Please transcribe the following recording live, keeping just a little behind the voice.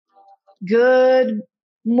Good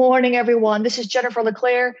morning, everyone. This is Jennifer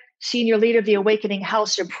LeClaire, Senior Leader of the Awakening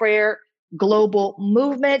House of Prayer Global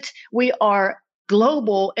Movement. We are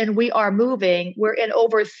global and we are moving. We're in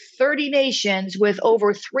over 30 nations with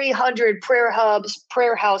over 300 prayer hubs,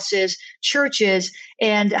 prayer houses, churches,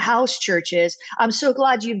 and house churches. I'm so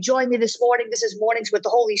glad you've joined me this morning. This is Mornings with the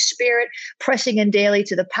Holy Spirit, pressing in daily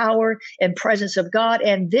to the power and presence of God.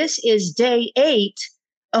 And this is day 8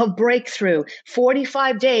 of breakthrough,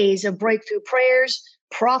 45 days of breakthrough prayers,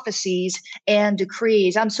 prophecies, and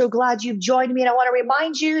decrees. I'm so glad you've joined me. And I want to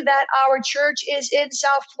remind you that our church is in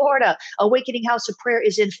South Florida. Awakening House of Prayer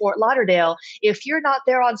is in Fort Lauderdale. If you're not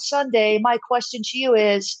there on Sunday, my question to you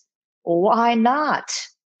is, why not?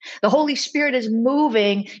 The Holy Spirit is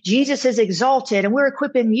moving. Jesus is exalted, and we're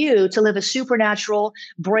equipping you to live a supernatural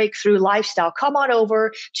breakthrough lifestyle. Come on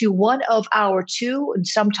over to one of our 2 and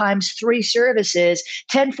sometimes 3 services,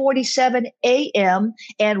 10:47 a.m.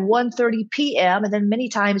 and 1:30 p.m., and then many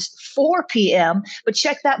times 4 p.m. But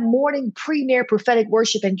check that morning premier prophetic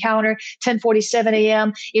worship encounter, 10:47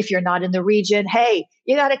 a.m. If you're not in the region, hey,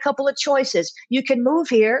 you got a couple of choices. You can move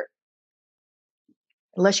here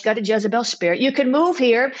unless you got a Jezebel spirit. You can move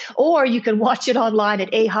here, or you can watch it online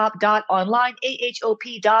at ahop.online,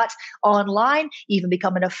 ahop.online. Even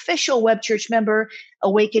become an official web church member.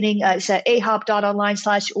 Awakening, it's at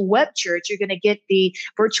ahop.online/web church. You're going to get the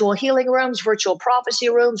virtual healing rooms, virtual prophecy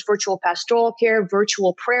rooms, virtual pastoral care,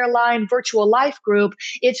 virtual prayer line, virtual life group.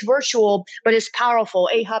 It's virtual, but it's powerful.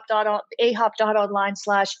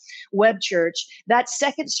 ahop.online/web church. That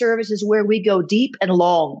second service is where we go deep and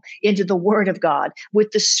long into the Word of God with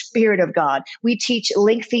the Spirit of God. We teach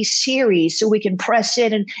lengthy series so we can press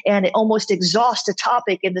in and almost exhaust a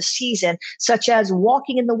topic in the season, such as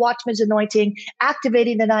walking in the Watchman's anointing, activating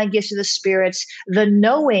the 9 gifts of the spirits, the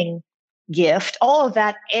knowing gift, all of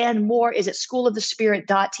that and more is at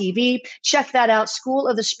schoolofthespirit.tv. Check that out,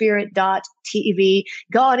 schoolofthespirit.tv.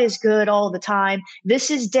 God is good all the time. This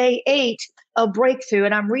is day 8 of breakthrough,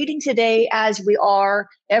 and I'm reading today, as we are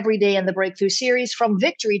every day in the breakthrough series, from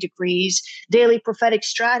Victory Decrees, Daily Prophetic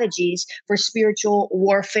Strategies for Spiritual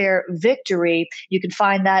Warfare Victory. You can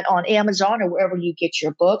find that on Amazon or wherever you get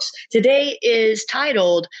your books. Today is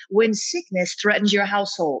titled, When Sickness Threatens Your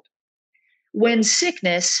Household. When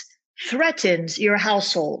sickness threatens your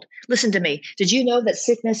household. Listen to me. Did you know that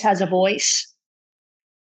sickness has a voice?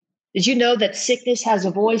 Did you know that sickness has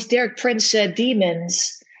a voice? Derek Prince said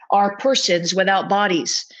demons are persons without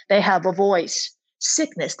bodies. They have a voice.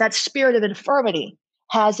 Sickness, that spirit of infirmity,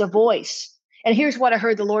 has a voice. And here's what I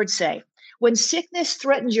heard the Lord say. When sickness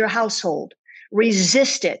threatens your household,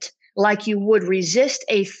 resist it like you would resist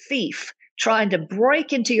a thief trying to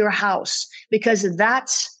break into your house, because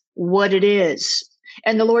that's what it is.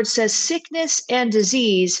 And the Lord says sickness and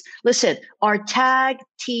disease, listen, are tag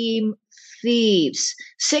team thieves.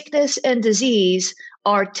 Sickness and disease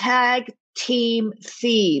are tag team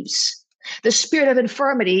thieves. The spirit of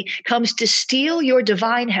infirmity comes to steal your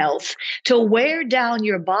divine health, to wear down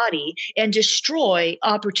your body, and destroy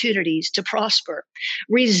opportunities to prosper.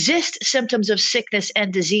 Resist symptoms of sickness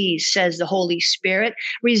and disease, says the Holy Spirit.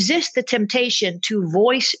 Resist the temptation to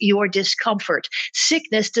voice your discomfort.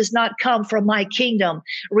 Sickness does not come from my kingdom.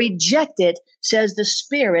 Reject it, says the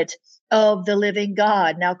Spirit of the living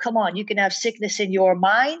God. Now, come on, you can have sickness in your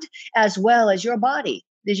mind as well as your body.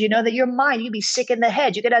 Did you know that your mind, you can be sick in the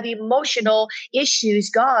head? You can have emotional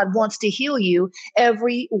issues. God wants to heal you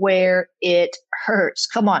everywhere it hurts.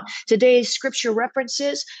 Come on. Today's scripture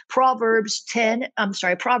references, Proverbs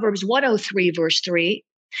 103, verse 3,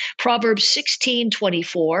 Proverbs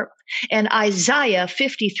 16:24, and Isaiah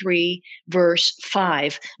 53, verse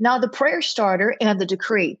 5. Now, the prayer starter and the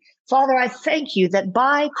decree. Father, I thank you that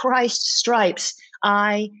by Christ's stripes,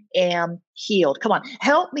 I am healed. Come on,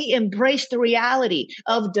 help me embrace the reality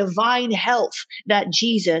of divine health that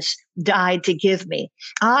Jesus died to give me.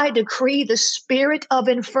 I decree the spirit of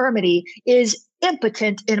infirmity is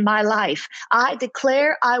impotent in my life. I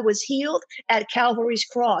declare I was healed at Calvary's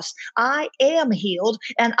cross. I am healed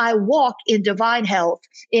and I walk in divine health.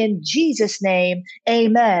 In Jesus' name,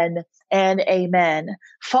 amen and amen.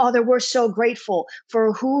 Father, we're so grateful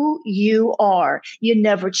for who you are. You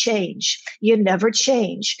never change. You never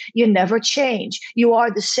change. You never change. You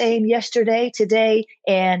are the same yesterday, today,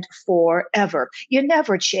 and forever. You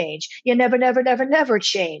never change. You never, never, never, never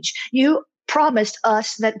change. You promised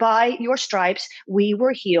us that by your stripes we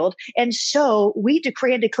were healed. And so we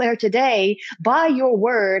decree and declare today by your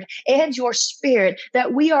word and your spirit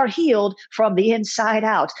that we are healed from the inside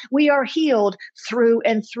out. We are healed through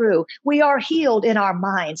and through. We are healed in our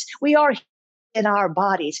minds. We are in our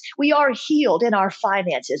bodies. We are healed in our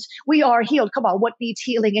finances. We are healed. Come on, what needs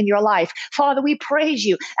healing in your life? Father, we praise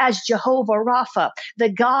you as Jehovah Rapha, the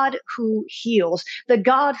God who heals, the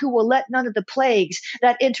God who will let none of the plagues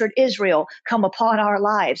that entered Israel come upon our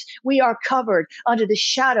lives. We are covered under the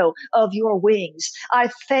shadow of your wings. I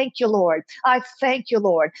thank you, Lord. I thank you,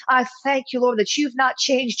 Lord. I thank you, Lord, that you've not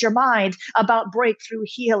changed your mind about breakthrough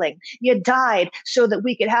healing. You died so that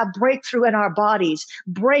we could have breakthrough in our bodies,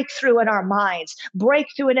 breakthrough in our minds,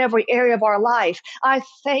 breakthrough in every area of our life. I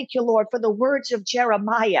thank you, Lord, for the words of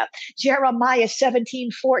Jeremiah. Jeremiah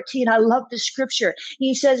 17:14. I love the scripture.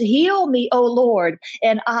 He says, heal me, O Lord,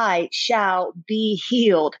 and I shall be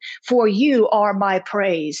healed, for you are my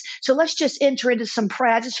praise. So let's just enter into some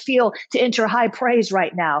prayer. I just feel to enter high praise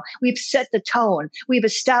right now. We've set the tone. We've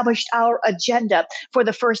established our agenda for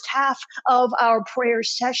the first half of our prayer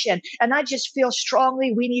session. And I just feel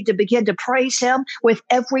strongly we need to begin to praise him with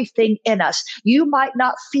everything in us. You might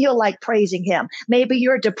not feel like praising him. Maybe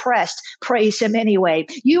you're depressed. Praise him anyway.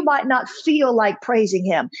 You might not feel like praising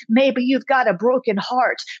him. Maybe you've got a broken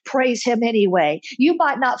heart. Praise him anyway. You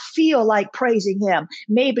might not feel like praising him.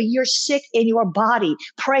 Maybe you're sick in your body.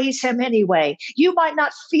 Praise him anyway. You might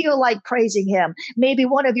not feel like praising him. Maybe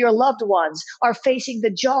one of your loved ones are facing the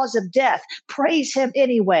jaws of death. Praise him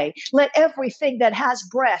anyway. Let everything that has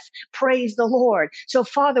breath praise the Lord. So,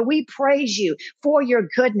 Father, we praise you for your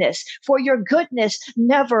goodness, for your goodness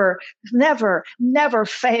never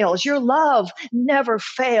fails. Your love never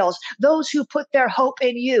fails. Those who put their hope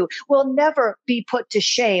in you will never be put to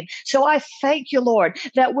shame. So I thank you, Lord,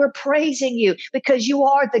 that we're praising you because you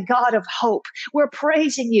are the God of hope. We're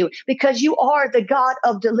praising you because you are the God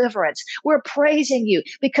of deliverance. We're praising you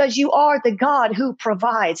because you are the God who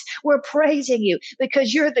provides. We're praising you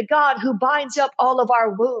because you're the God who binds up all of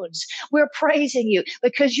our wounds. We're praising you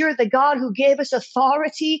because you're the God who gave us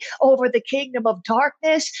authority over the kingdom of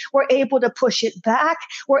darkness. We're able to push it back.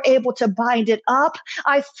 We're able to bind it up.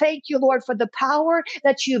 I thank you, Lord, for the power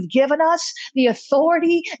that you've given us, the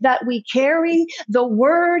authority that we carry, the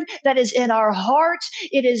word that is in our heart.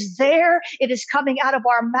 It is there. It is coming out of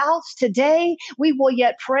our mouths today. We will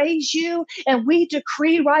yet praise you. And we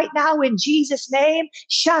decree right now in Jesus' name,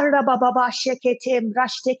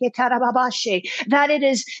 that it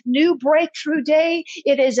is new breakthrough day.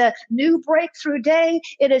 It is a new breakthrough day.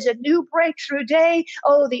 It is a new breakthrough day.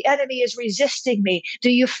 Oh, the enemy is resisting me. Do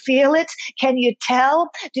you feel it? Can you tell?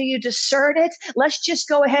 Do you discern it? Let's just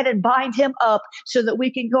go ahead and bind him up so that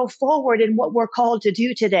we can go forward in what we're called to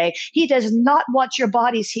do today. He does not want your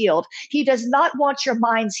bodies healed. He does not want your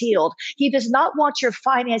minds healed. He does not want your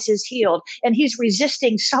finances healed. And he's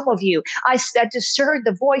resisting some of you. I discern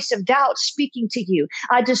the voice of doubt speaking to you.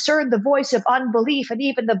 I discern the voice of unbelief and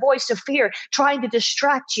even the voice of fear trying to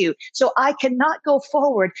distract you. So I cannot go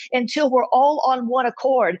forward until we're all on one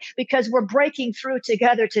accord because we're breaking through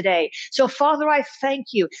together today. So Father, I thank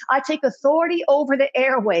you. I take authority over the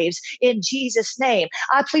airwaves in Jesus' name.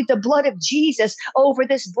 I plead the blood of Jesus over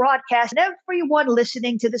this broadcast and everyone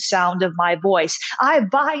listening to the sound of my voice. I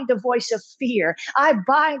bind the voice of fear. I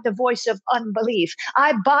bind the voice of unbelief.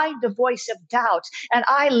 I bind the voice of doubt, and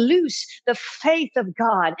I loose the faith of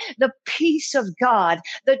God, the peace of God,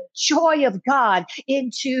 the joy of God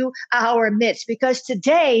into our midst, because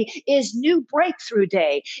today is new breakthrough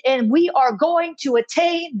day, and we are going to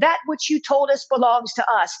attain that which you told us belongs to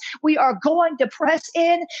us. We are going to press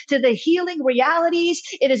in to the healing realities.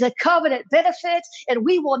 It is a covenant benefit, and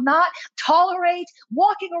we will not tolerate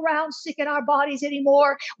walking around sick in our bodies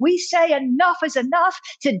anymore. We say enough is enough.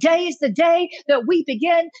 Today is the day that we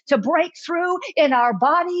begin to break through in our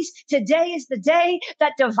bodies. Today is the day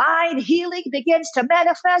that divine healing begins to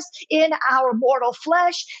manifest in our mortal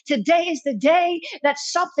flesh. Today is the day that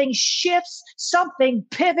something shifts, something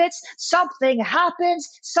pivots, something happens,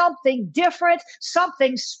 something different,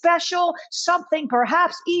 something special, something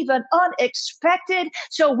perhaps even unexpected.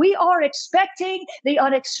 So we are expecting the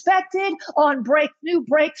unexpected on new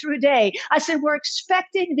breakthrough day. I said we're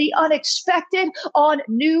expecting the unexpected on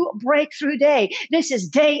new breakthrough day. This is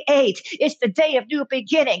day 8. It's the day of new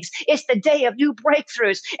beginnings. It's the day of new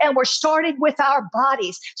breakthroughs. And we're starting with our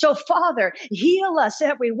bodies. So Father, heal us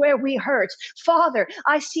everywhere we hurt. Father,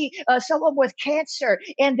 I see someone with cancer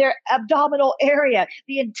in their abdominal area,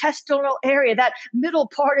 the intestinal area, that middle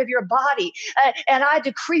part of your body. And I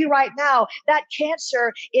decree right now that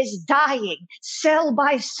cancer is dying cell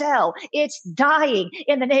by cell. It's dying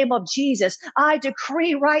in the name of Jesus. I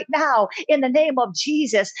decree right now in the name of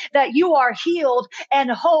Jesus that you are healed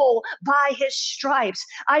and whole by his stripes.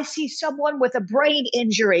 I see someone with a brain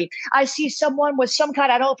injury. I see someone with some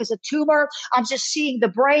kind, I don't know if it's a tumor. I'm just seeing the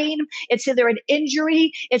brain. It's either an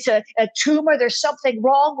injury, it's it's a tumor. There's something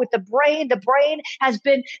wrong with the brain. The brain has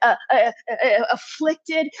been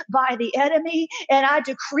afflicted by the enemy. And I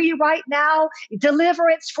decree right now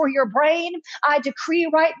deliverance for your brain. I decree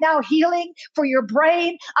right now healing for your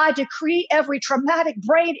brain. I decree every traumatic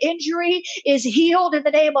brain injury is healed in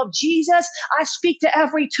the name of Jesus. I speak to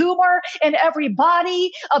every tumor in every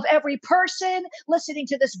body of every person listening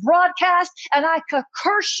to this broadcast, and I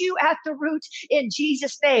curse you at the root in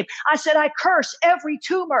Jesus' name. I said, I curse every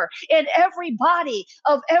tumor in every body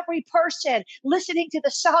of every person listening to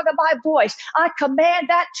the sound of my voice. I command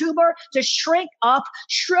that tumor to shrink up,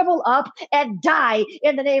 shrivel up, and die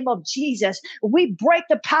in the name of Jesus. We break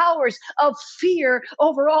the powers of fear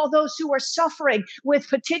over all those who are suffering with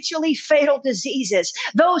potentially fatal diseases,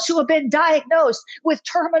 those who have been diagnosed with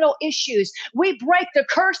terminal issues. We break the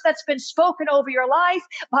curse that's been spoken over your life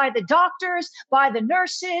by the doctors, by the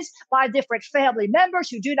nurses, by different family members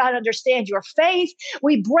who do not understand your faith.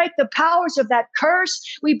 We break the powers of that curse.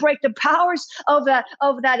 We break the powers of that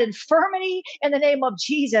infirmity in the name of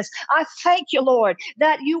Jesus. I thank you, Lord,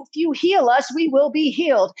 that if you heal us, we will be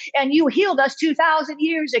healed. And you healed us 2,000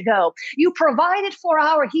 years ago. You provided for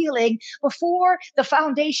our healing before the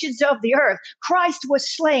foundations of the earth. Christ was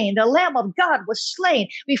slain. The Lamb of God was slain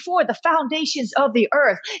before the foundations of the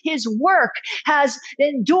earth. His work has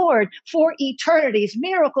endured for eternities.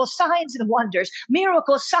 Miracles, signs, and wonders.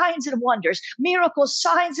 Miracles, signs, and wonders. Miracles,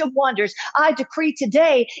 signs, and wonders. I decree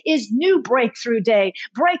today is new breakthrough day.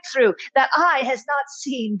 Breakthrough that eye has not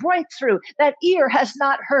seen. Breakthrough that ear has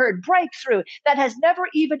not heard. Breakthrough that has never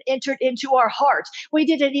even entered into our heart. We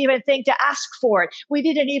didn't even think to ask for it. We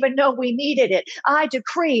didn't even know we needed it. I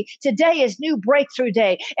decree today is new breakthrough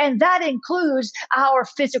day, and that includes our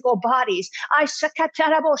physical bodies.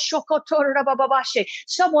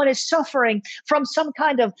 Someone is suffering from some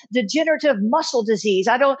kind of degenerative muscle disease.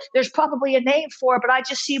 There's probably a name for it, but I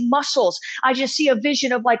just see muscles. I just see a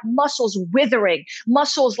vision of like muscles withering,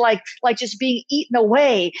 muscles like just being eaten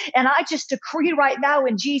away. And I just decree right now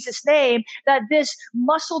in Jesus' name that this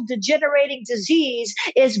muscle degenerating disease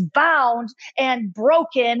is bound and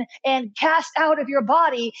broken and cast out of your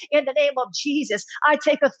body in the name of Jesus. I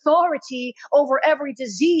take authority over every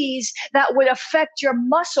disease that would affect your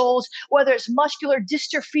muscles, whether it's muscular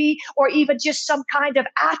dystrophy or even just some kind of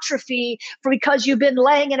atrophy because you've been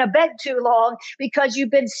laying in a bed too long, because you've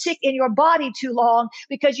been sick in your body too long,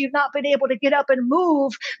 because you've not been able to get up and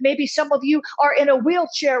move. Maybe some of you are in a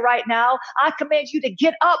wheelchair right now. I command you to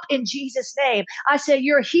get up in Jesus' name. I say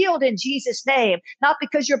you're healed in Jesus' name, not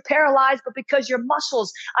because you're paralyzed, but because your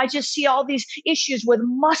muscles. I just see all these issues with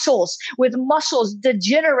muscles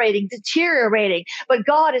degenerating, deteriorating. But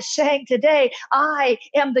God is saying today, I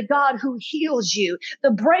am the God who heals you.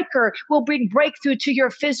 The breaker will bring breakthrough to your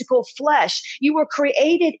physical flesh. You were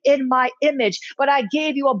created in my image, but I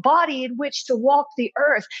gave you a body in which to walk the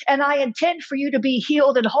earth. And I intend for you to be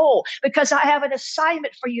healed and whole because I have an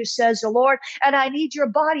assignment for you, says the Lord, and I need your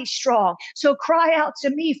body strong. So cry out to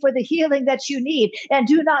me for the healing that you need, and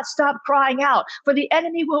do not stop crying out, for the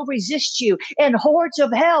enemy will resist you and hordes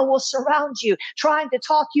of hell will surround you, trying to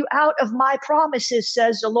talk you out of my promises,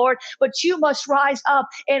 says the Lord. But you must rise up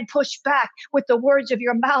and push back with the words of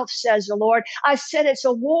your mouth, says the Lord. I said it's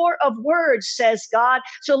a war of words, says God.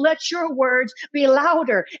 So let your words be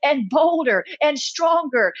louder and bolder and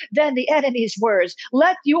stronger than the enemy's words.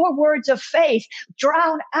 Let your words of faith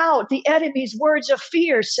drown out the enemy's words of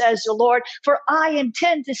fear, says the Lord. For I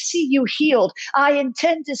intend to see you healed. I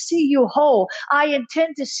intend to see you whole. I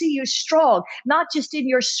intend to see you strong, not just in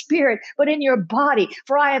your spirit, but in your body.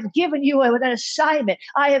 For I have given you an assignment.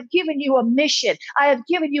 I have given you a mission. I have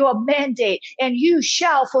given you a mandate, and you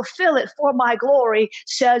shall fulfill it for my glory,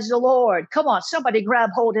 says the Lord. Come on, somebody grab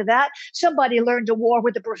hold of that. Somebody learn to war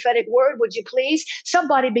with the prophetic word, would you please?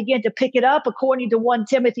 Somebody begin to pick it up according to 1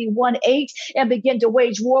 Timothy 1:8 and begin to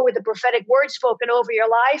wage war with the prophetic word spoken over your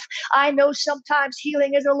life. I know sometimes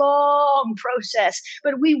healing is a long process,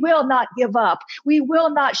 but we will not give up. We will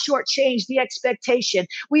not shortchange the expectation.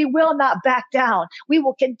 We will not back down. We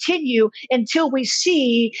will continue until we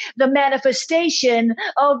see the manifestation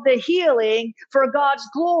of the healing for God's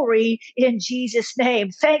glory in Jesus' name.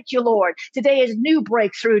 Thank you, Lord. Today is new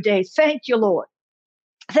breakthrough day. Thank you, Lord.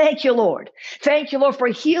 Thank you, Lord. Thank you, Lord, for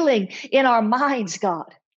healing in our minds,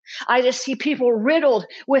 God. I just see people riddled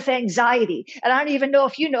with anxiety. And I don't even know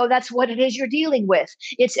if you know that's what it is you're dealing with.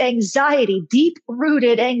 It's anxiety, deep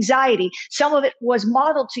rooted anxiety. Some of it was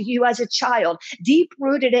modeled to you as a child, deep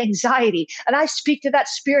rooted anxiety. And I speak to that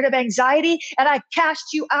spirit of anxiety and I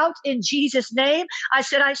cast you out in Jesus' name. I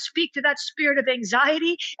said, I speak to that spirit of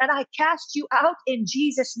anxiety and I cast you out in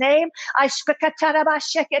Jesus' name. I speak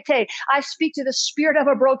to the spirit of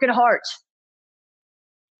a broken heart.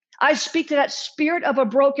 I speak to that spirit of a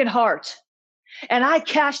broken heart and I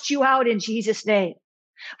cast you out in Jesus' name.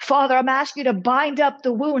 Father, I'm asking you to bind up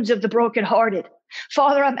the wounds of the brokenhearted.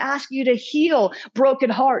 Father, I'm asking you to heal broken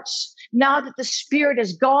hearts. Now that the spirit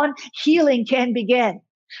is gone, healing can begin.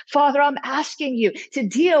 Father, I'm asking you to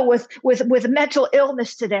deal with mental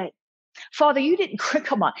illness today. Father, you didn't,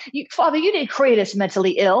 come on. Father, you didn't create us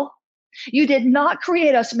mentally ill. You did not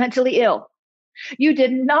create us mentally ill. You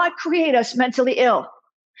did not create us mentally ill.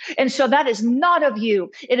 And so that is not of you.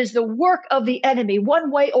 It is the work of the enemy,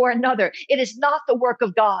 one way or another. It is not the work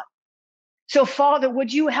of God. So, Father,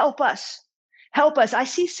 would you help us? Help us. I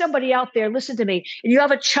see somebody out there, listen to me, and you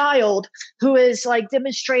have a child who is like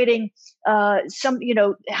demonstrating some,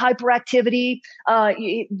 hyperactivity,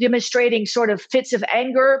 demonstrating sort of fits of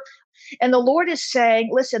anger. And the Lord is saying,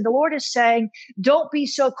 listen, the Lord is saying, don't be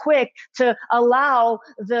so quick to allow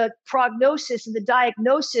the prognosis and the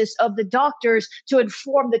diagnosis of the doctors to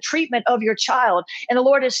inform the treatment of your child. And the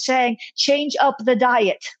Lord is saying, change up the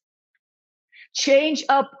diet, change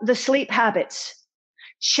up the sleep habits,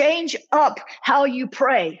 change up how you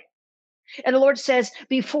pray. And the Lord says,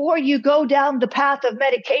 before you go down the path of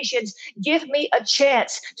medications, give me a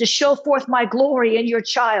chance to show forth my glory in your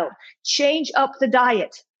child. Change up the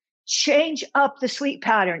diet. Change up the sleep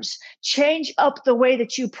patterns. Change up the way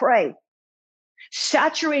that you pray.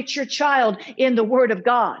 Saturate your child in the word of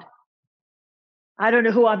God. I don't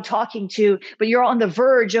know who I'm talking to, but you're on the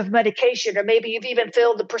verge of medication, or maybe you've even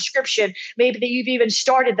filled the prescription. Maybe you've even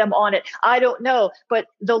started them on it. I don't know. But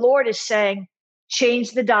the Lord is saying,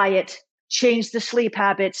 change the diet, change the sleep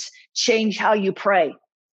habits, change how you pray.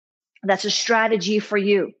 That's a strategy for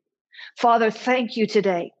you. Father, thank you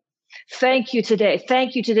today. Thank you today.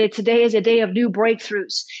 Thank you today. Today is a day of new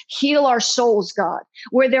breakthroughs. Heal our souls, God,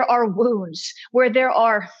 where there are wounds, where there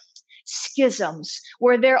are schisms,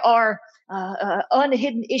 where there are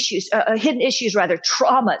hidden issues,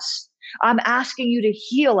 traumas. I'm asking you to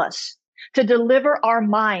heal us, to deliver our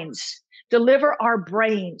minds, deliver our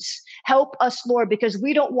brains. Help us, Lord, because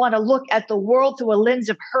we don't want to look at the world through a lens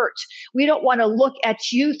of hurt. We don't want to look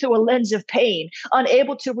at you through a lens of pain,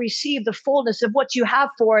 unable to receive the fullness of what you have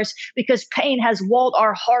for us because pain has walled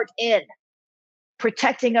our heart in,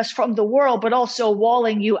 protecting us from the world, but also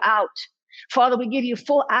walling you out. Father, we give you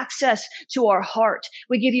full access to our heart.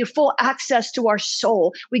 We give you full access to our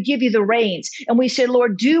soul. We give you the reins. And we say,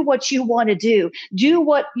 Lord, do what you want to do. Do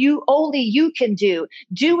what only you can do.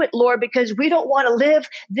 Do it, Lord, because we don't want to live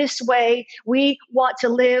this way. We want to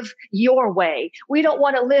live your way. We don't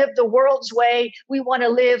want to live the world's way. We want to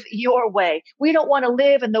live your way. We don't want to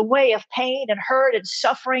live in the way of pain and hurt and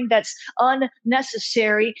suffering that's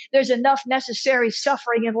unnecessary. There's enough necessary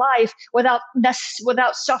suffering in life without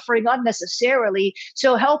suffering unnecessarily.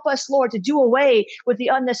 So help us, Lord, to do away with the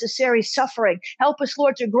unnecessary suffering. Help us,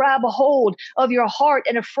 Lord, to grab a hold of your heart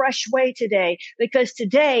in a fresh way today, because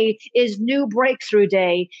today is new breakthrough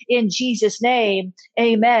day. In Jesus' name,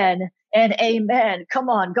 amen and amen. Come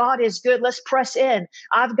on, God is good. Let's press in.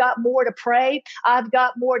 I've got more to pray. I've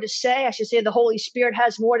got more to say. I should say the Holy Spirit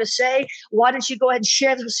has more to say. Why don't you go ahead and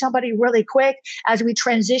share this with somebody really quick as we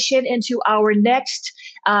transition into our next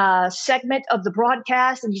segment of the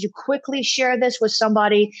broadcast? And you quickly share this with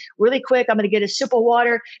somebody really quick. I'm going to get a sip of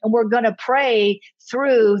water and we're going to pray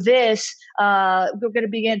through this. We're going to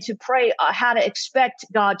begin to pray how to expect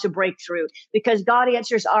God to break through, because God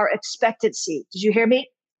answers our expectancy. Did you hear me?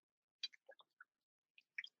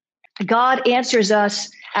 God answers us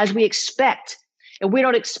as we expect, and we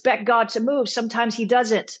don't expect God to move. Sometimes he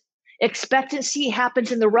doesn't. Expectancy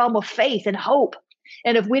happens in the realm of faith and hope.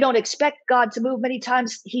 And if we don't expect God to move, many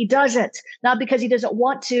times he doesn't, not because he doesn't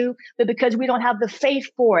want to, but because we don't have the faith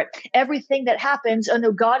for it. Everything that happens, I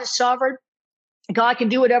know God is sovereign. God can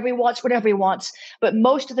do whatever he wants, whatever he wants. But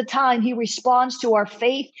most of the time, he responds to our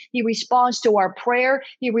faith. He responds to our prayer.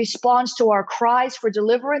 He responds to our cries for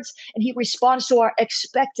deliverance. And he responds to our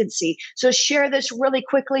expectancy. So share this really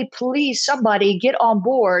quickly. Please, somebody get on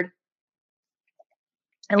board.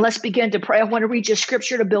 And let's begin to pray. I want to read your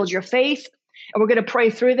scripture to build your faith. And we're going to pray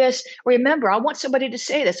through this. Remember, I want somebody to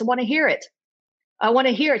say this. I want to hear it. I want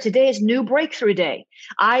to hear it. Today is new breakthrough day.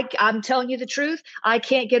 I'm telling you the truth. I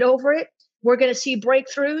can't get over it. We're going to see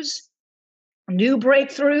breakthroughs. New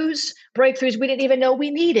breakthroughs we didn't even know we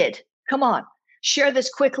needed. Come on, share this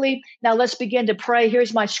quickly. Now let's begin to pray.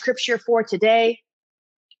 Here's my scripture for today.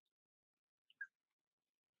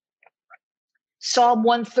 Psalm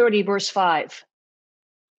 130, verse 5.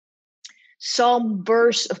 Psalm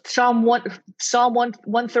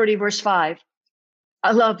 130, verse 5.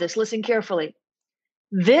 I love this. Listen carefully.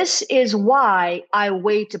 This is why I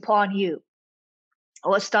wait upon you.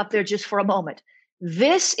 Let's stop there just for a moment.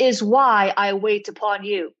 This is why I wait upon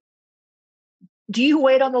you. Do you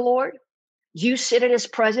wait on the Lord? Do you sit in his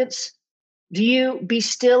presence? Do you be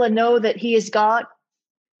still and know that he is God?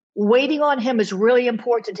 Waiting on him is really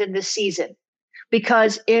important in this season,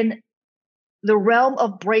 because in the realm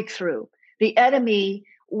of breakthrough, the enemy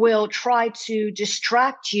will try to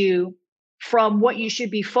distract you from what you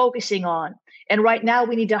should be focusing on. And right now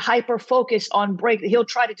we need to hyper focus on break. He'll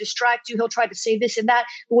try to distract you. He'll try to say this and that.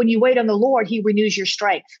 But when you wait on the Lord, he renews your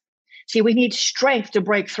strength. See, we need strength to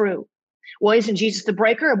break through. Well, isn't Jesus the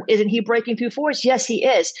breaker? Isn't he breaking through for us? Yes, he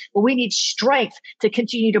is. But we need strength to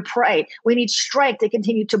continue to pray. We need strength to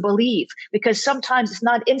continue to believe, because sometimes it's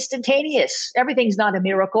not instantaneous. Everything's not a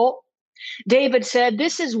miracle. David said,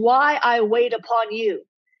 this is why I wait upon you,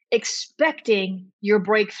 expecting your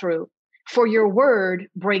breakthrough, for your word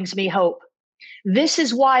brings me hope. This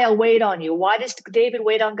is why I wait on you. Why does David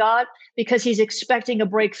wait on God? Because he's expecting a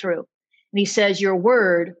breakthrough. And he says, your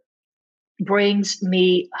word brings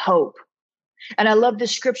me hope. And I love the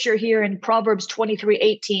scripture here in Proverbs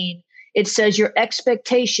 23:18. It says, your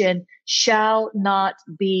expectation shall not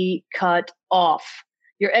be cut off.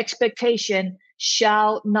 Your expectation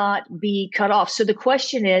shall not be cut off. So the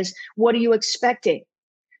question is, what are you expecting?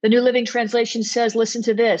 The New Living Translation says, listen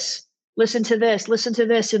to this, listen to this, listen to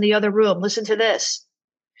this in the other room, listen to this.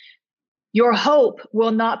 Your hope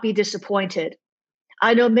will not be disappointed.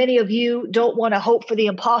 I know many of you don't want to hope for the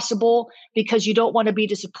impossible because you don't want to be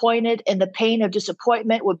disappointed, and the pain of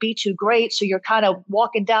disappointment would be too great. So you're kind of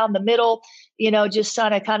walking down the middle, just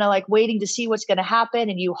kind of like waiting to see what's going to happen.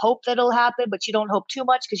 And you hope that it'll happen, but you don't hope too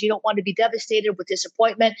much because you don't want to be devastated with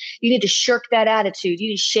disappointment. You need to shirk that attitude. You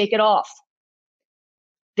need to shake it off.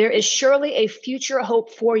 There is surely a future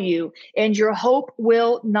hope for you, and your hope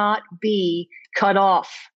will not be cut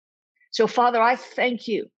off. So, Father, I thank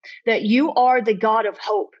you that you are the God of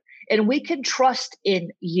hope, and we can trust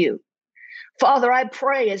in you. Father, I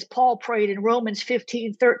pray, as Paul prayed in Romans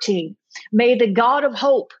 15:13, may the God of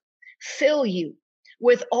hope fill you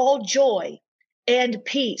with all joy and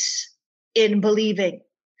peace in believing,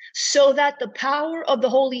 so that the power of the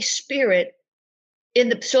Holy Spirit,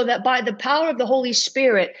 so that by the power of the Holy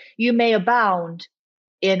Spirit, you may abound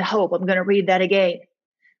in hope. I'm going to read that again.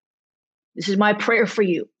 This is my prayer for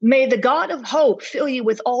you. May the God of hope fill you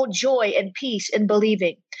with all joy and peace in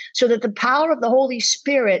believing, so that the power of the Holy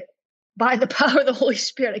Spirit, by the power of the Holy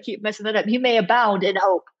Spirit, I keep messing that up, you may abound in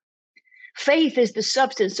hope. Faith is the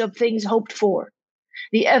substance of things hoped for,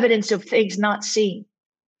 the evidence of things not seen.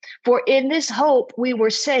 For in this hope we were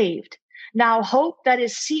saved. Now hope that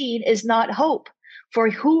is seen is not hope. For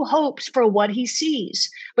who hopes for what he sees?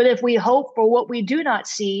 But if we hope for what we do not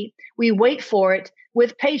see, we wait for it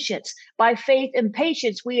with patience. By faith and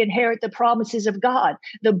patience, we inherit the promises of God,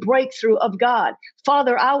 the breakthrough of God.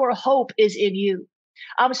 Father, our hope is in you.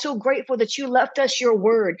 I'm so grateful that you left us your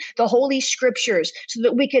word, the Holy Scriptures, so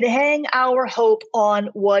that we could hang our hope on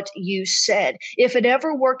what you said. If it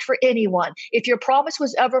ever worked for anyone, if your promise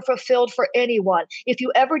was ever fulfilled for anyone, if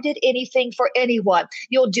you ever did anything for anyone,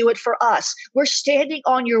 you'll do it for us. We're standing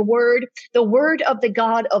on your word, the word of the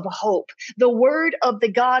God of hope, the word of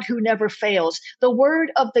the God who never fails, the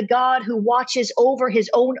word of the God who watches over his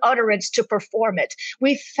own utterance to perform it.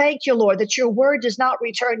 We thank you, Lord, that your word does not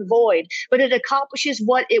return void, but it accomplishes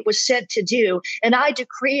what it was sent to do. And I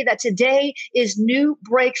decree that today is new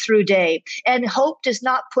breakthrough day, and hope does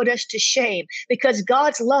not put us to shame, because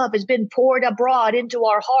God's love has been poured abroad into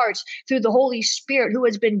our hearts through the Holy Spirit who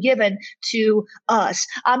has been given to us.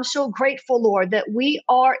 I'm so grateful, Lord, that we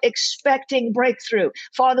are expecting breakthrough.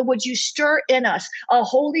 Father, would you stir in us a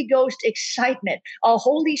Holy Ghost excitement, a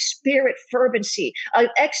Holy Spirit fervency, an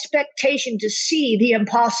expectation to see the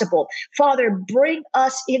impossible. Father, bring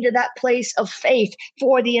us into that place of faith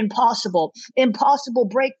for the impossible. Impossible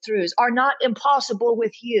breakthroughs are not impossible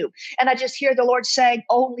with you. And I just hear the Lord saying,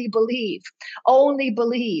 only believe, only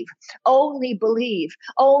believe, only believe,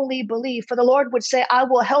 only believe. For the Lord would say, I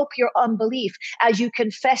will help your unbelief as you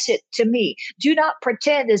confess it to me. Do not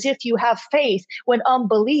pretend as if you have faith when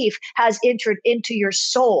unbelief has entered into your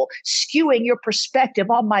soul, skewing your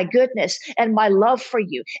perspective on my goodness and my love for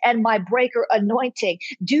you and my breaker anointing.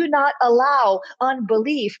 Do not allow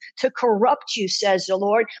unbelief to corrupt you, says the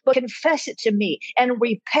Lord, but confess it to me and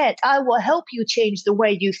repent. I will help you change the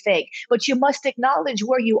way you think. But you must acknowledge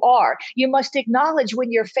where you are. You must acknowledge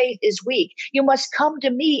when your faith is weak. You must come to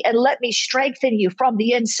me and let me strengthen you from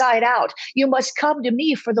the inside out. You must come to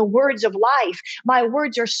me for the words of life. My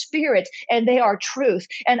words are spirit and they are truth.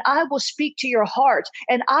 And I will speak to your heart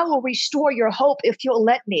and I will restore your hope if you'll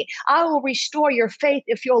let me. I will restore your faith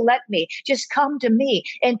if you'll let me. Just come to me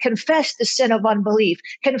and confess the sin of unbelief.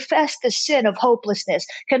 Confess the sin of hopelessness.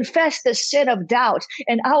 Confess the sin of doubt,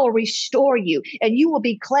 and I will restore you, and you will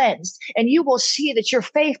be cleansed, and you will see that your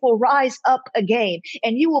faith will rise up again,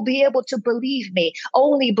 and you will be able to believe me.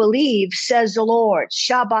 Only believe, says the Lord.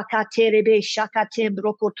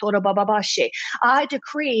 I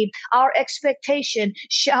decree our expectation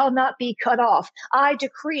shall not be cut off. I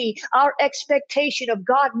decree our expectation of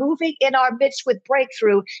God moving in our midst with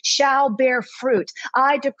breakthrough shall bear fruit.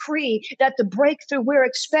 I decree that the breakthrough we're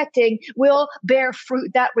expecting will bear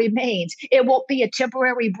fruit that remains. It won't be a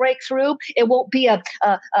temporary breakthrough. It won't be a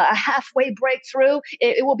halfway breakthrough.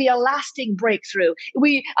 It will be a lasting breakthrough.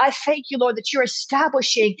 I thank you, Lord, that you're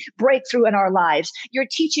establishing breakthrough in our lives. You're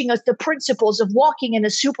teaching us the principles of walking in a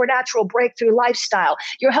supernatural breakthrough lifestyle.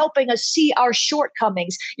 You're helping us see our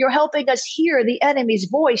shortcomings. You're helping us hear the enemy's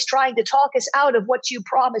voice trying to talk us out of what you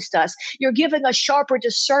promised us. You're giving us sharper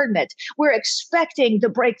discernment. We're expecting the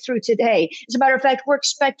breakthrough today. As a matter of fact, we're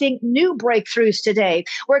expecting new breakthroughs today.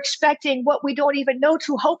 We're expecting what we don't even know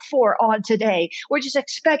to hope for on today. We're just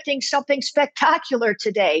expecting something spectacular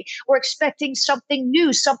today. We're expecting something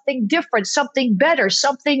new, something different, something better,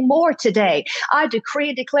 something more today. I decree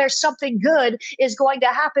and declare something good is going to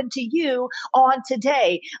happen to you on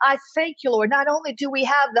today. I thank you, Lord. Not only do we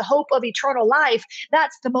have the hope of eternal life,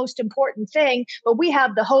 that's the most important thing, but we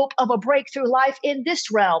have the hope of a breakthrough life in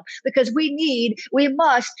this realm because we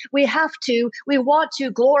want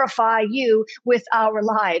to glorify you with our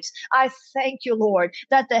lives. I thank you, Lord,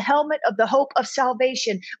 that the helmet of the hope of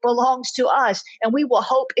salvation belongs to us, and we will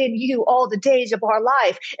hope in you all the days of our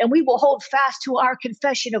life, and we will hold fast to our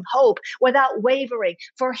confession of hope without wavering,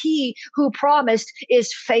 for he who promised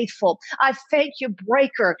is faithful. I thank you,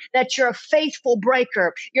 breaker, that you're a faithful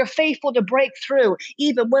breaker. You're faithful to break through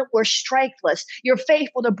even when we're strengthless. You're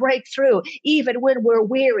faithful to break through even when we're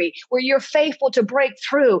weary. Where you're faithful to break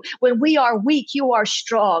through when we are weak, you are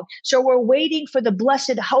strong. So we're waiting for the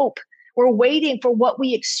blessed hope. We're waiting for what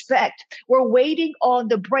we expect. We're waiting on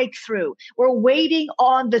the breakthrough. We're waiting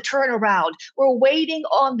on the turnaround. We're waiting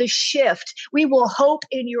on the shift. We will hope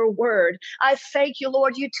in your word. I thank you,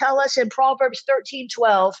 Lord. You tell us in Proverbs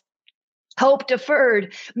 13:12, hope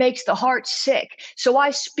deferred makes the heart sick. So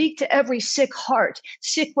I speak to every sick heart,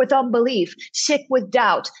 sick with unbelief, sick with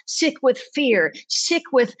doubt, sick with fear, sick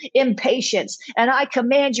with impatience. And I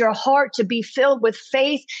command your heart to be filled with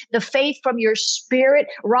faith, the faith from your spirit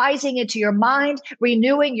rising into your mind,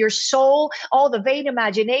 renewing your soul. All the vain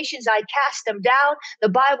imaginations, I cast them down. The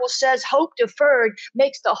Bible says hope deferred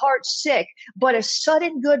makes the heart sick, but a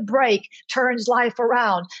sudden good break turns life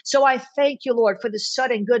around. So I thank you, Lord, for the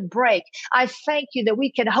sudden good break. I thank you that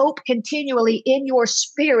we can hope continually in your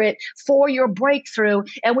spirit for your breakthrough,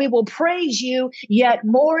 and we will praise you yet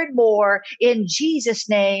more and more in Jesus'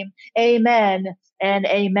 name. Amen and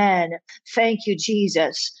amen. Thank you,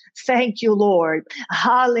 Jesus. Thank you, Lord.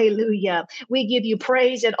 Hallelujah. We give you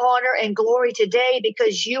praise and honor and glory today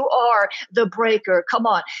because you are the breaker. Come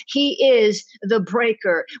on. He is the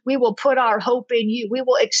breaker. We will put our hope in you. We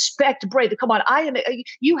will expect breakthrough. Come on.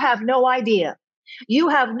 You have no idea. You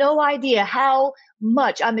have no idea how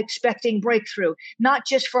much I'm expecting breakthrough, not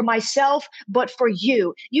just for myself, but for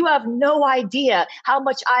you. You have no idea how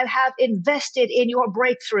much I have invested in your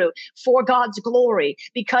breakthrough for God's glory,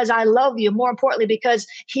 because I love you, more importantly, because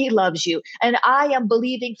he loves you. And I am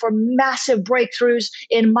believing for massive breakthroughs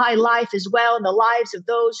in my life as well, in the lives of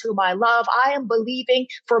those whom I love. I am believing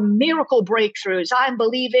for miracle breakthroughs. I'm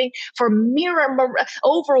believing for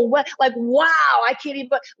like, wow, I can't even,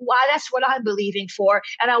 wow, that's what I'm believing for.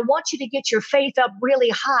 And I want you to get your faith up really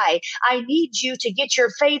high. I need you to get your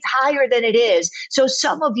faith higher than it is. So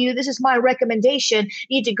some of you, this is my recommendation,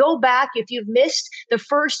 need to go back if you've missed the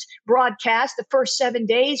first broadcast, the first 7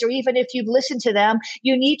 days, or even if you've listened to them,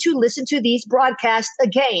 you need to listen to these broadcasts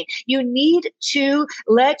again. You need to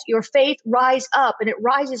let your faith rise up, and it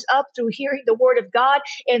rises up through hearing the word of God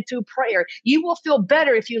and through prayer. You will feel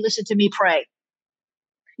better if you listen to me pray.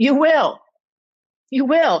 You will. You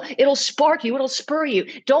will. It'll spark you. It'll spur you.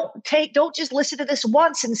 Don't just listen to this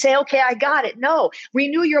once and say, okay, I got it. No,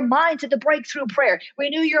 renew your mind to the breakthrough prayer.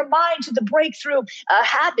 Renew your mind to the breakthrough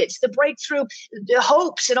habits, the breakthrough the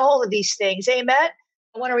hopes and all of these things. Amen.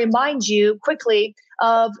 I want to remind you quickly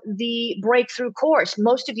of the breakthrough course.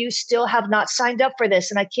 Most of you still have not signed up for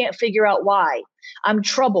this, and I can't figure out why. I'm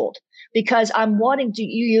troubled because I'm wanting to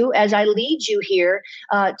you as I lead you here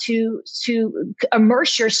to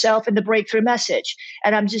immerse yourself in the breakthrough message,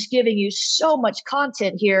 and I'm just giving you so much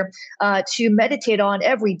content here to meditate on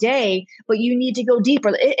every day. But you need to go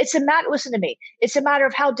deeper. It's a matter. Listen to me. It's a matter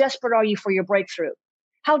of how desperate are you for your breakthrough.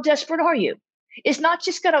 How desperate are you? It's not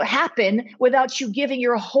just going to happen without you giving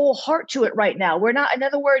your whole heart to it right now. We're not, in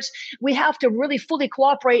other words, we have to really fully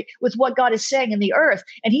cooperate with what God is saying in the earth.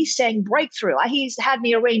 And he's saying breakthrough. He's had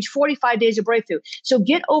me arrange 45 days of breakthrough. So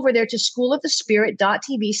get over there to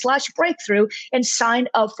schoolofthespirit.tv/breakthrough and sign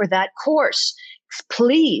up for that course.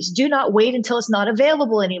 Please do not wait until it's not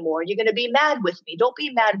available anymore. You're going to be mad with me. Don't be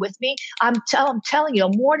mad with me. I'm telling you,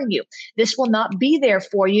 I'm warning you. This will not be there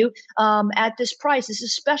for you at this price. This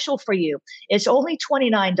is special for you. It's only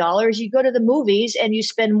 $29. You go to the movies and you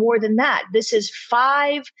spend more than that. This is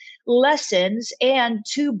 5 lessons and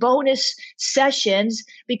 2 bonus sessions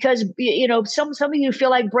because some of you feel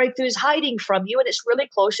like breakthrough is hiding from you, and it's really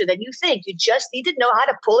closer than you think. You just need to know how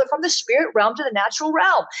to pull it from the spirit realm to the natural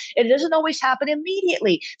realm. And it doesn't always happen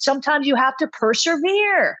immediately. Sometimes you have to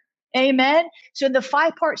persevere. Amen. So in the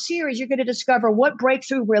 5-part series, you're going to discover what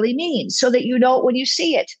breakthrough really means so that you know it when you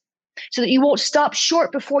see it, so that you won't stop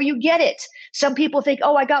short before you get it. Some people think,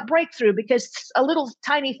 oh, I got breakthrough because a little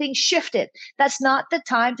tiny thing shifted. That's not the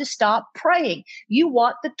time to stop praying. You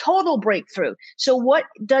want the total breakthrough. So what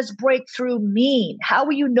does breakthrough mean? How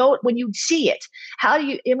will you know it when you see it?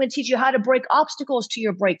 I'm going to teach you how to break obstacles to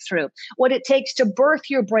your breakthrough, what it takes to birth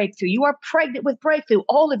your breakthrough. You are pregnant with breakthrough.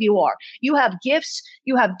 All of you are. You have gifts,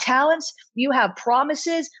 you have talents, you have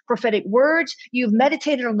promises, prophetic words. You've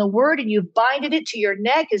meditated on the word and you've binded it to your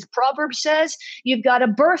neck, as Proverbs says. You've got to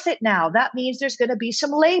birth it now. That means there's going to be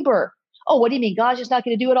some labor. Oh, what do you mean? God's just not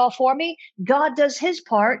going to do it all for me? God does his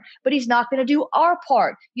part, but he's not going to do our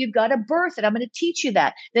part. You've got to birth it. I'm going to teach you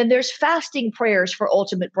that. Then there's fasting prayers for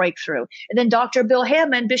ultimate breakthrough. And then Dr. Bill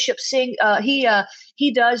Hammond, Bishop Singh, he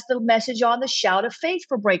does the message on the shout of faith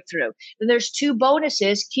for breakthrough. Then there's 2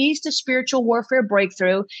 bonuses, keys to spiritual warfare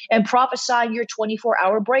breakthrough and prophesying your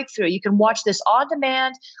 24-hour breakthrough. You can watch this on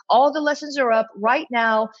demand. All the lessons are up right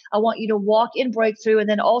now. I want you to walk in breakthrough. And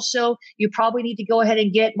then also you probably need to go ahead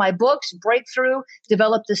and get my books, Breakthrough,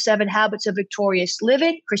 Develop the 7 Habits of Victorious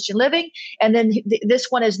Living, Christian Living. And then this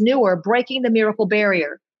one is newer, Breaking the Miracle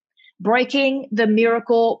Barrier. Breaking the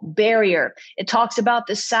Miracle Barrier. It talks about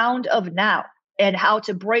the sound of now and how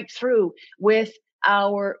to break through with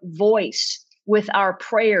our voice, with our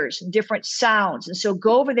prayers, different sounds. And so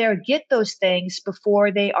go over there and get those things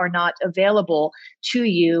before they are not available to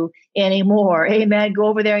you anymore. Amen. Go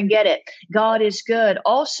over there and get it. God is good.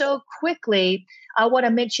 Also, quickly, I want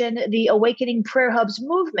to mention the Awakening Prayer Hubs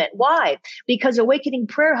movement. Why? Because Awakening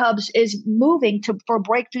Prayer Hubs is moving for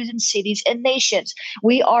breakthroughs in cities and nations.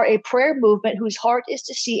 We are a prayer movement whose heart is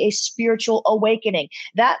to see a spiritual awakening.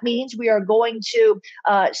 That means we are going to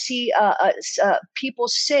see people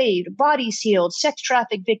saved, bodies healed, sex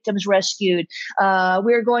traffic victims rescued.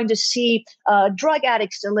 We're going to see drug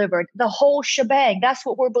addicts delivered, the whole shebang. That's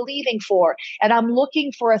what we're believing for. And I'm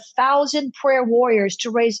looking for 1,000 prayer warriors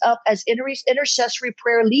to raise up as intercessors,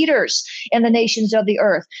 prayer leaders in the nations of the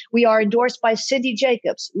earth. We are endorsed by Cindy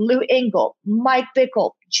Jacobs, Lou Engle, Mike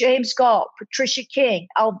Bickle, James Gall, Patricia King,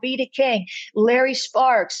 Alveda King, Larry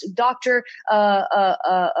Sparks, Dr.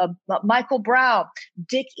 Michael Brown,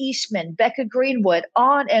 Dick Eastman, Becca Greenwood,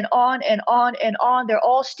 on and on and on and on. They're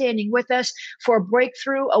all standing with us for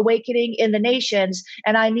breakthrough awakening in the nations.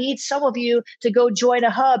 And I need some of you to go join a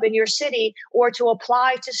hub in your city or to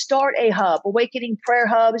apply to start a hub,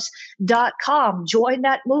 awakeningprayerhubs.com. Join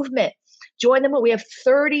that movement. Join them. We have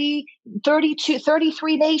 33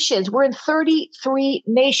 nations. We're in 33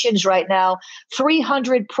 nations right now,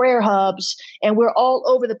 300 prayer hubs, and we're all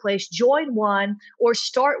over the place. Join one or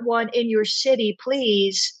start one in your city,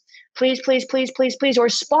 please. Please, please, please, please, please, or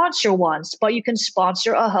sponsor one, but you can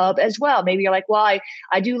sponsor a hub as well. Maybe you're like, well,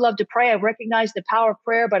 I do love to pray. I recognize the power of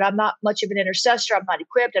prayer, but I'm not much of an intercessor. I'm not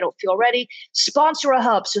equipped. I don't feel ready. Sponsor a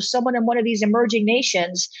hub so someone in one of these emerging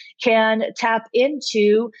nations can tap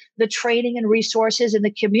into the training and resources and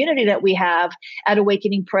the community that we have at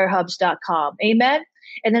awakeningprayerhubs.com. Amen.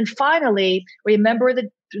 And then finally, remember the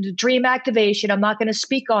dream activation. I'm not going to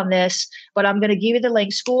speak on this, but I'm going to give you the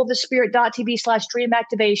link, schoolofthespirit.tv/dream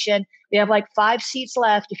activation. We have like 5 seats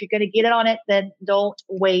left. If you're going to get it on it, then don't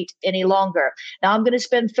wait any longer. Now I'm going to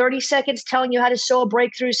spend 30 seconds telling you how to sow a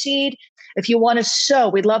breakthrough seed. If you want to sow,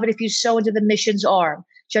 we'd love it if you sow into the missions arm,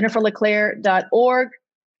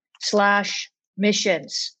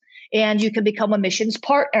 jenniferleclaire.org/missions. And you can become a missions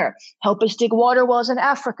partner. Help us dig water wells in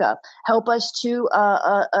Africa. Help us to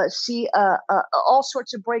see all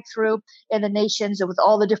sorts of breakthrough in the nations with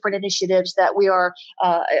all the different initiatives that we are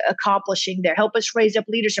accomplishing there. Help us raise up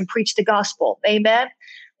leaders and preach the gospel. Amen.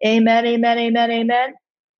 Amen. Amen. Amen. Amen.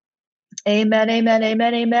 Amen, amen,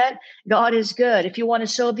 amen, amen. God is good. If you want to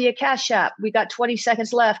sow via Cash App, we got 20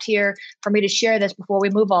 seconds left here for me to share this before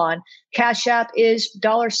we move on. Cash App is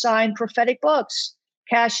 $prophetic books.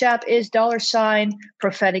 Cash App is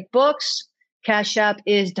 $prophetic books. Cash App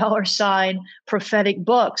is $prophetic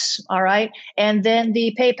books. All right. And then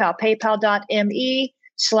the PayPal,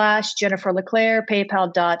 paypal.me/Jennifer LeClaire,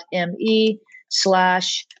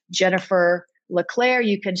 paypal.me/Jennifer LeClaire.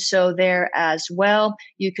 You can sow there as well.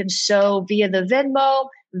 You can sow via the Venmo.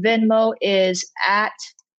 Venmo is at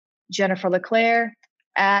Jennifer LeClaire.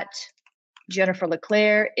 At Jennifer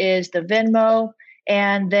LeClaire is the Venmo.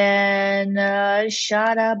 And then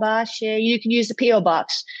Shadabashe, you can use the P.O.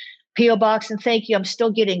 Box. P.O. Box, and thank you. I'm still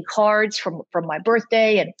getting cards from my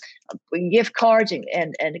birthday and gift cards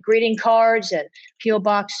and greeting cards, and P.O.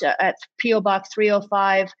 Box at P.O. Box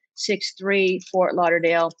 30563, Fort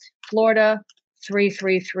Lauderdale, Florida.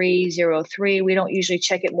 33303. We don't usually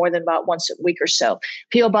check it more than about once a week or so.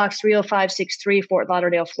 P.O. Box 30563, Fort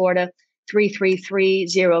Lauderdale, Florida,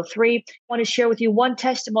 33303. I want to share with you one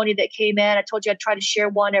testimony that came in. I told you I'd try to share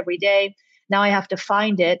one every day. Now I have to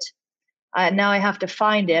find it. I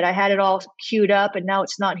had it all queued up, and now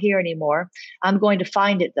it's not here anymore. I'm going to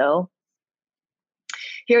find it, though.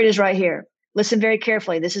 Here it is right here. Listen very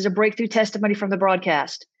carefully. This is a breakthrough testimony from the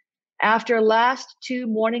broadcast. After last two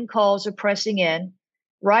morning calls of pressing in,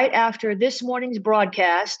 right after this morning's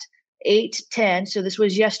broadcast, 8:10, so this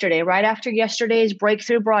was yesterday, right after yesterday's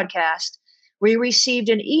breakthrough broadcast, we received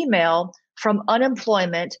an email from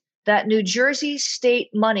unemployment that New Jersey state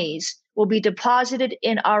monies will be deposited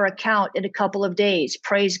in our account in a couple of days.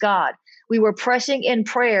 Praise God. We were pressing in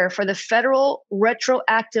prayer for the federal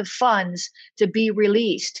retroactive funds to be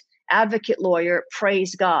released. Advocate lawyer,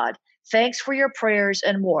 praise God. Thanks for your prayers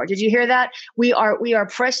and more. Did you hear that? We are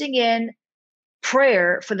pressing in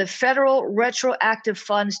prayer for the federal retroactive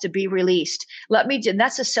funds to be released. And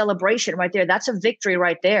that's a celebration right there. That's a victory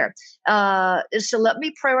right there. So let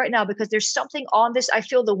me pray right now, because there's something on this. I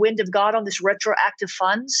feel the wind of God on this retroactive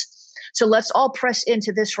funds. So let's all press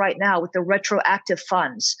into this right now with the retroactive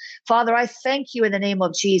funds. Father, I thank you in the name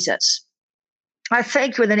of Jesus. I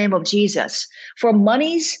thank you in the name of Jesus for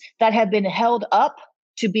monies that have been held up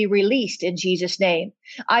to be released in Jesus' name.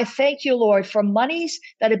 I thank you, Lord, for monies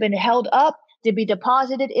that have been held up to be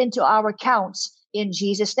deposited into our accounts in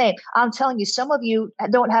Jesus' name. I'm telling you, some of you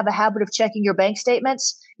don't have a habit of checking your bank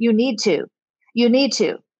statements. You need to. You need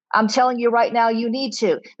to. I'm telling you right now, you need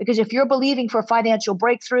to, because if you're believing for financial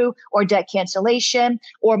breakthrough or debt cancellation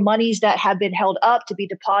or monies that have been held up to be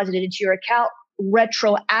deposited into your account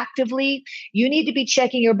retroactively, you need to be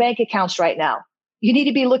checking your bank accounts right now. You need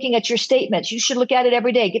to be looking at your statements. You should look at it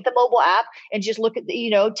every day. Get the mobile app and just look at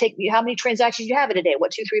take how many transactions you have in a day. 1,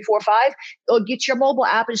 2, 3, 4, 5. Or get your mobile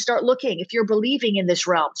app and start looking if you're believing in this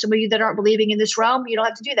realm. Some of you that aren't believing in this realm, you don't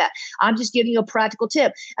have to do that. I'm just giving you a practical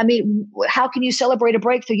tip. I mean, how can you celebrate a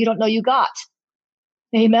breakthrough you don't know you got?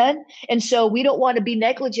 Amen. And so we don't want to be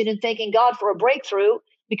negligent in thanking God for a breakthrough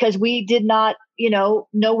because we did not,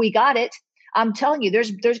 know we got it. I'm telling you,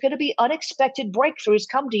 there's going to be unexpected breakthroughs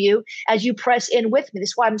come to you as you press in with me.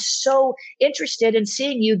 That's why I'm so interested in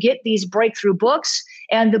seeing you get these breakthrough books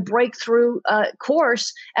and the breakthrough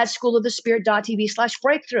course at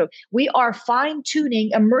schoolofthespirit.tv/breakthrough. We are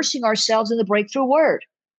fine-tuning, immersing ourselves in the breakthrough word.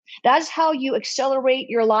 That's how you accelerate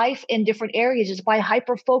your life in different areas, is by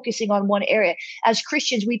hyper-focusing on one area. As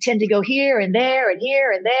Christians, we tend to go here and there and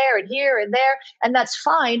here and there and here and there, and that's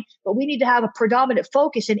fine, but we need to have a predominant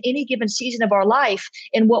focus in any given season of our life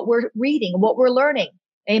in what we're reading, what we're learning.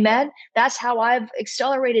 Amen. That's how I've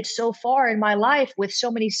accelerated so far in my life with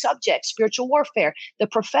so many subjects. Spiritual warfare, the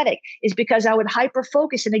prophetic, is because I would hyper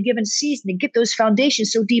focus in a given season and get those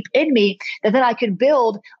foundations so deep in me that then I could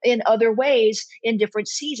build in other ways in different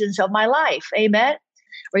seasons of my life. Amen.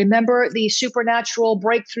 Remember the supernatural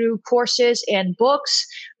breakthrough courses and books.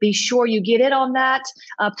 Be sure you get in on that.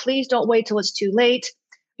 Please don't wait till it's too late,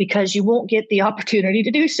 because you won't get the opportunity to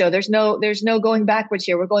do so. There's no going backwards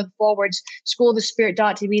here. We're going forwards.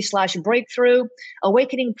 schoolofthespirit.tv/breakthrough,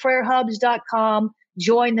 awakeningprayerhubs.com.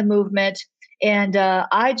 Join the movement. And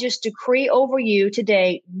I just decree over you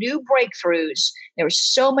today, new breakthroughs. There are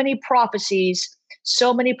so many prophecies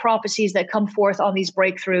that come forth on these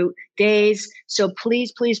breakthrough days. So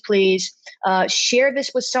please, please, please share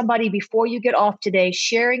this with somebody before you get off today.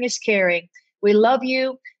 Sharing is caring. We love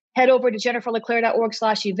you. Head over to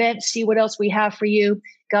jenniferleclaire.org/events, see what else we have for you.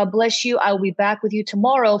 God bless you. I will be back with you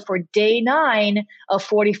tomorrow for day 9 of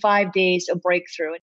 45 days of breakthrough.